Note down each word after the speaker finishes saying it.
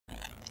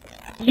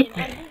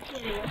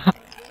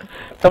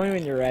Tell me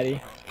when you're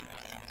ready.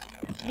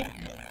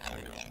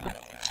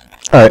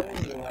 Alright.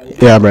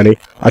 Yeah, I'm ready.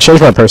 I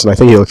changed my person. I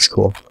think he looks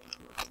cool.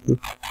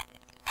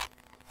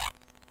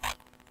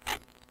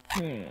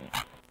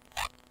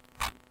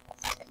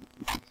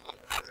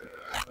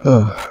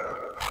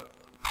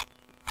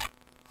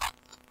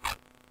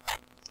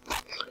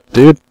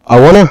 Dude, I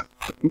wanna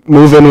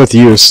move in with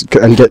you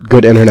and get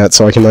good internet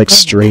so I can, like,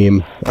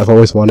 stream. I've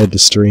always wanted to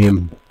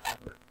stream.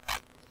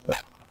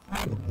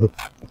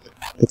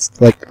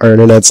 It's like, our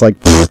internet's like,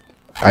 pfft,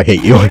 I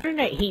hate you. The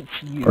internet hates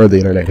you. Or the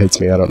internet hates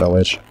me, I don't know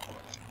which.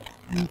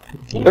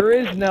 There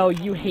is no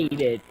you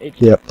hate it.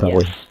 It's, yep,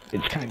 probably. Yes,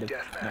 it's kind of...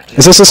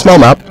 Is this a small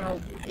map?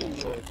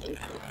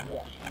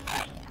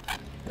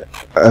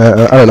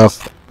 I don't know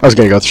if... I was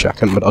gonna go with the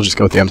shotgun, but I'll just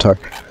go with the MTAR.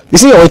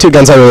 These are the only two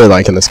guns I really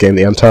like in this game,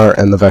 the MTAR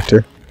and the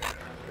Vector.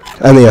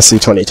 And the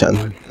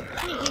SC-2010.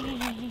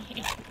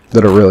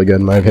 That are really good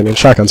in my opinion.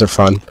 Shotguns are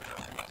fun.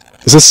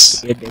 Is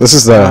this... This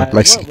is the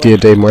Dia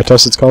De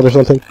Muertos it's called or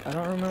something? I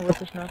don't remember what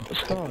this map was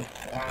called.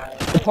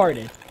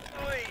 Departed.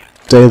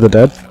 Day of the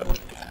Dead?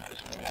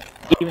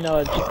 Even though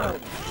it's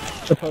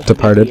supposed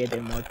Departed. to be Dia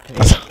De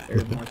Muertos, or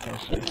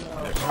Muertos.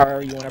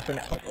 However you want to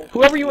pronounce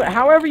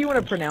however you want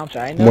to pronounce it.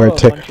 I know a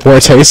bunch of people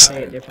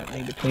say it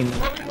differently between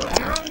them.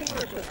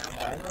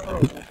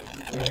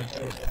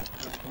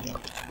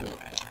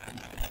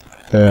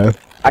 Yeah.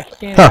 I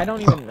can't. I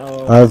don't even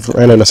know. I've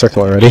ran in a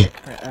circle already.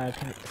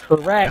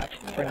 Correct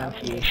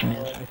pronunciation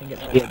is. I think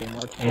it's Dia De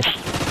Muertos.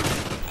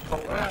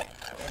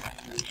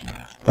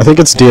 I think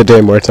it's Dia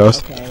De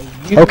Muertos.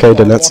 Okay,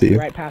 did not see you.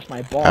 Right past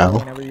my bar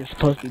whenever you're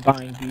supposed to be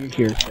buying beer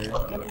here, sir.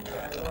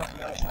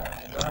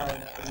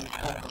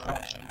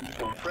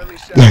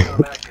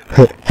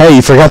 Hey,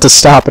 you forgot to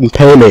stop and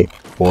pay me.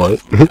 What?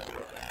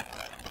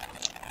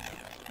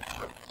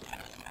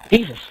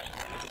 Jesus.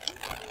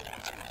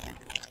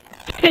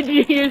 Did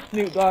you hear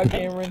Snoop Dogg,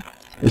 Cameron?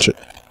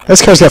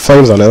 This car's got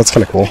flames on it, that's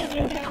kinda cool.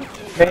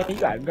 Man, you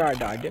got a guard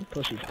dog, them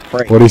pussies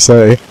crazy. What'd he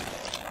say?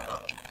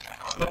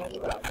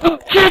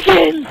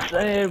 Chickens!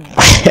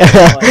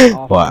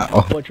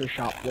 Wow. Butcher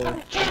shop floor.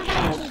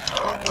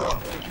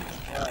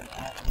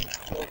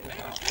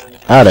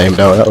 That aimed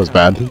out, that was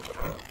bad.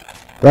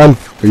 Run!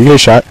 Are you getting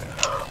shot?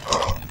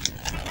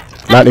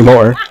 Not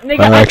anymore.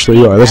 Actually,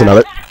 you are. There's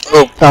another.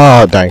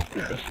 Oh, dang.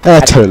 I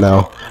didn't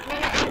know.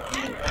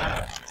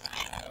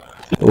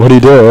 What do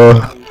you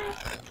do?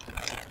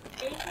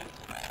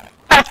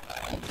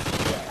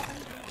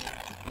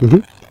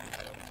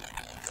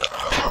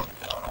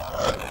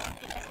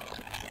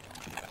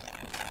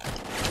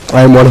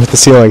 I am one with the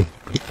ceiling.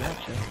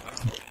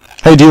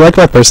 Hey, do you like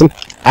my person?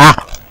 Ah!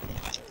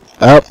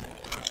 Oh.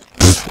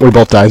 Pfft, we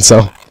both died,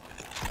 so.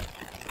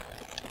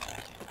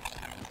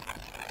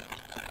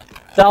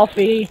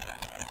 Selfie!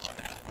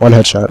 One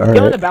headshot, alright.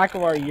 Go in the back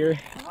of our year.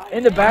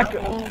 In the back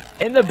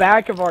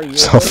of our year.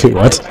 Selfie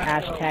what?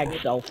 Hashtag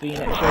selfie,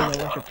 and it shows a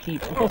bunch of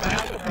people.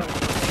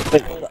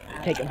 Wait,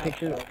 taking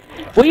pictures.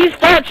 Will you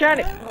stop trying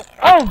to...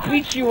 Oh,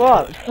 beat you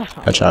up!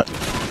 Headshot.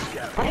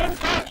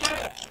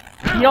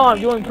 You know I'm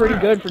doing pretty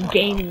good for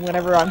gaming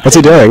whenever I'm What's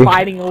he doing?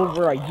 fighting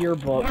over a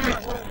yearbook.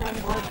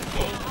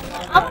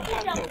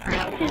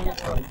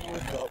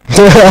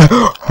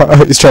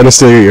 He's trying to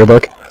steal your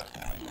yearbook.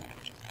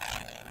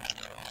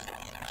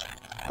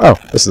 Oh,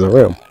 this is a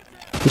room.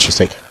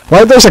 Interesting.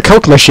 Why there's a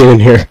Coke machine in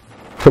here?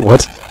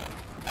 What?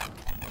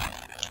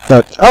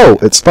 Oh,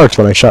 it sparked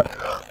when I shot.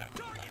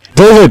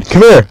 David,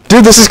 come here!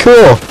 Dude, this is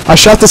cool! I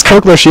shot this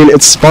Coke machine,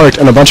 it sparked,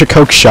 and a bunch of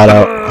Coke shot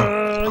out.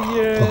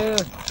 Yeah.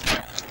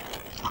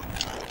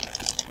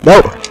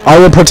 No! I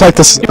will protect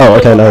this. Oh,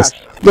 okay, nice.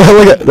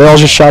 Look at, they all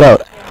just shot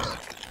out.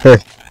 Here.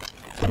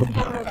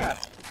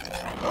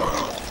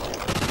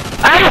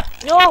 Ah!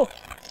 No!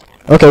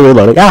 Okay,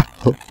 reloading. Ah!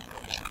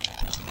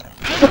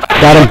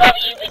 Got him!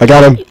 I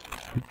got him!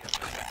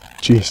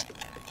 Jeez.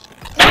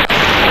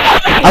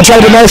 I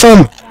tried to knife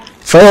him!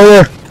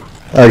 Failure!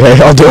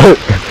 Okay, I'll do it.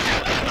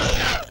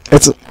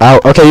 It's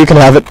out. Okay, you can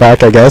have it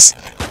back, I guess.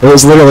 It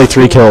was literally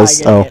 3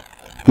 kills. Oh.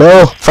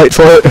 No! Fight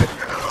for it!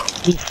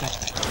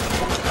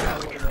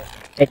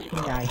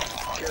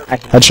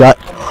 Headshot.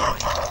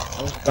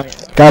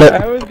 Got it.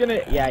 I was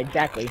gonna... Yeah,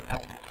 exactly.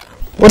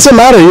 What's the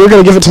matter? You were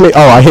gonna give it to me.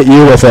 Oh, I hit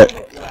you with it.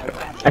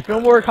 I feel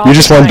more confident.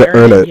 You just wanted to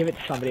earn it. Give it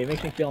to somebody. It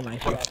makes me feel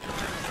nicer.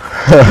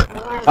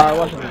 Oh, I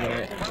wasn't gonna get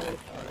it.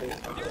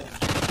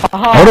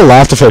 I would have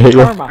laughed if it hit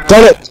you.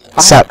 Done it!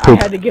 Sap poop.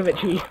 I had to give it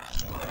to you.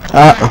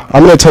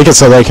 I'm gonna take it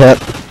so they can't.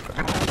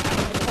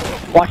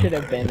 What should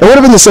have been? It would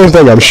have been the same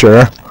thing, I'm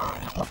sure.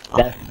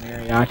 Death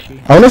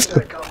Mariachi. I wonder if...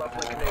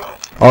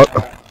 Oh.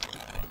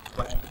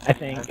 I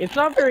think. It's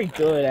not very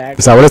good, actually.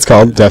 Is that what it's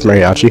called? Death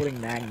Mariachi?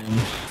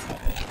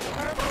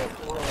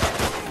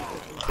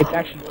 It's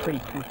actually pretty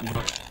creepy.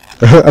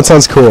 That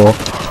sounds cool.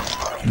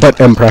 But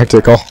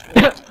impractical.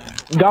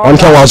 One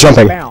kill while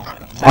jumping.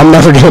 I'm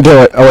never gonna do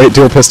it. Oh wait,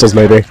 dual pistols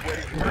maybe.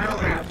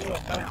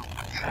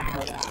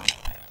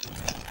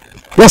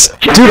 Yes!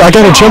 Dude, I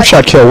got a jump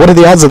shot kill. What are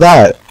the odds of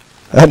that?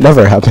 That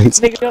never happens.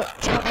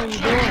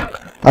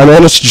 I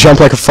managed to jump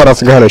like a foot off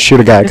the ground and shoot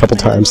a guy a couple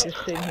times. Just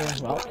sitting here,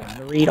 well, time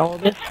to read all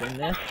this and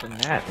this and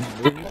that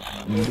and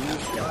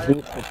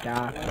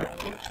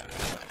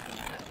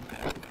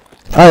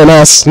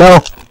IMS, no!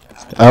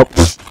 Oh,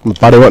 my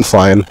body went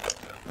flying.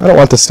 I don't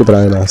want this stupid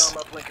IMS.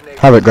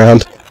 Have it,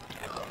 ground.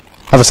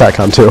 Have a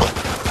SATCOM too.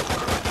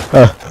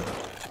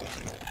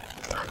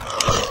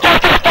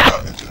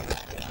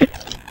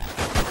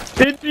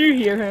 Did you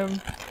hear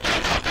him?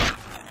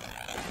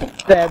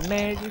 That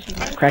man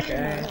just cracker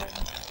ass.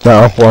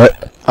 No,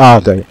 what? Ah,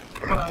 dang it.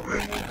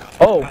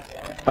 Oh,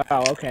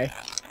 wow, okay.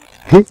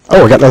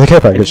 Oh, we got another care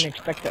I didn't package.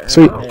 expect to earn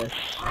Sweet. this.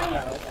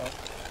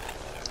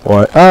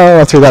 What? Oh,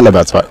 I threw that in a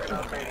bad spot.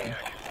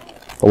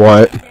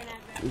 What?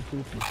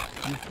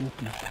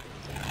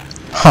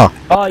 Huh.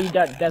 Oh, you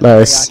got that's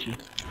Nice. mariachi.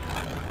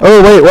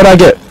 Oh, wait, what'd I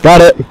get?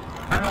 Got it!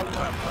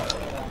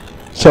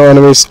 Kill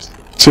enemies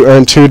to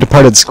earn 2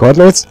 departed squad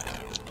mates?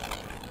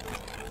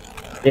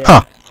 Yeah.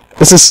 Huh.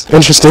 This is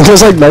interesting.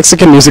 There's like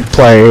Mexican music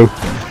playing.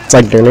 It's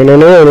like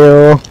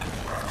no.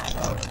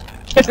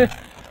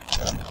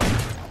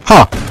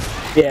 Huh.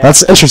 Yeah,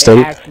 That's interesting.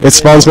 they actually It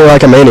spawns me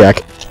like a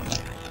maniac.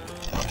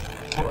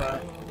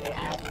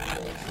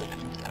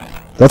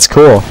 That's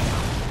cool.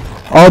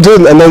 Oh,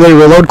 dude, and then they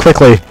reload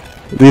quickly.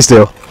 These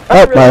do.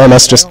 Oh, my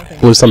MS just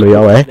blew somebody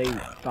away. They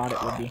thought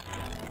it would be.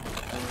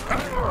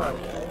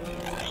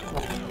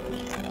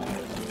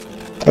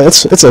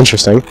 It's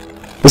interesting.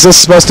 Is this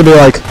supposed to be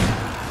like,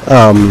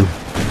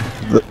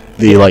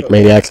 the like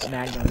maniac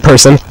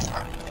person?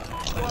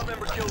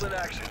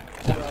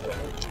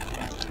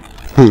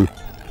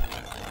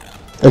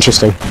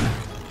 Interesting.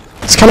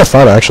 It's kind of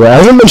fun, actually. I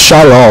haven't been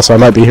shot at all, so I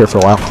might be here for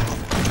a while.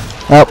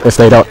 Oh, if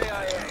they don't.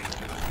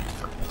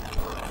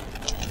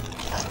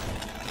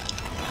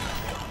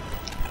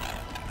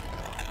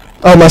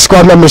 Oh, my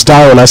squad members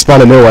die when I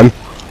spawn a new one.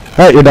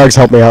 Alright, your dogs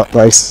help me out.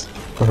 Nice.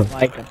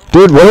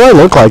 Dude, what do I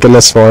look like in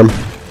this form?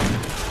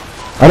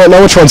 I don't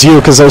know which one's you,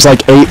 because there's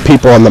like 8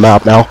 people on the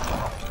map now.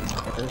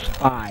 There's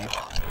 5.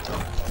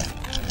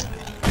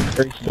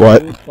 There's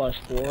What? 2 plus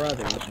 4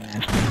 others,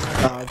 man.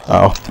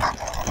 Oh.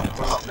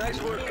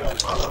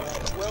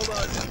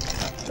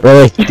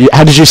 Really?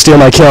 How did you steal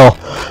my kill?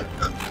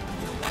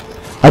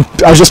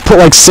 I just put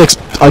like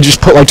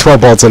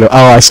 12 bullets in it.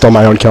 Oh, I stole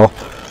my own kill.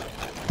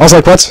 I was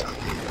like, what?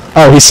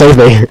 Oh, he saved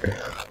me.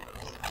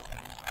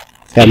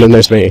 And then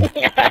there's me.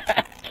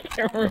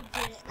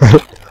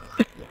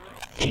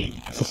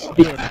 Being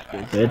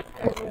stupid.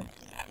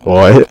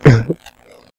 What?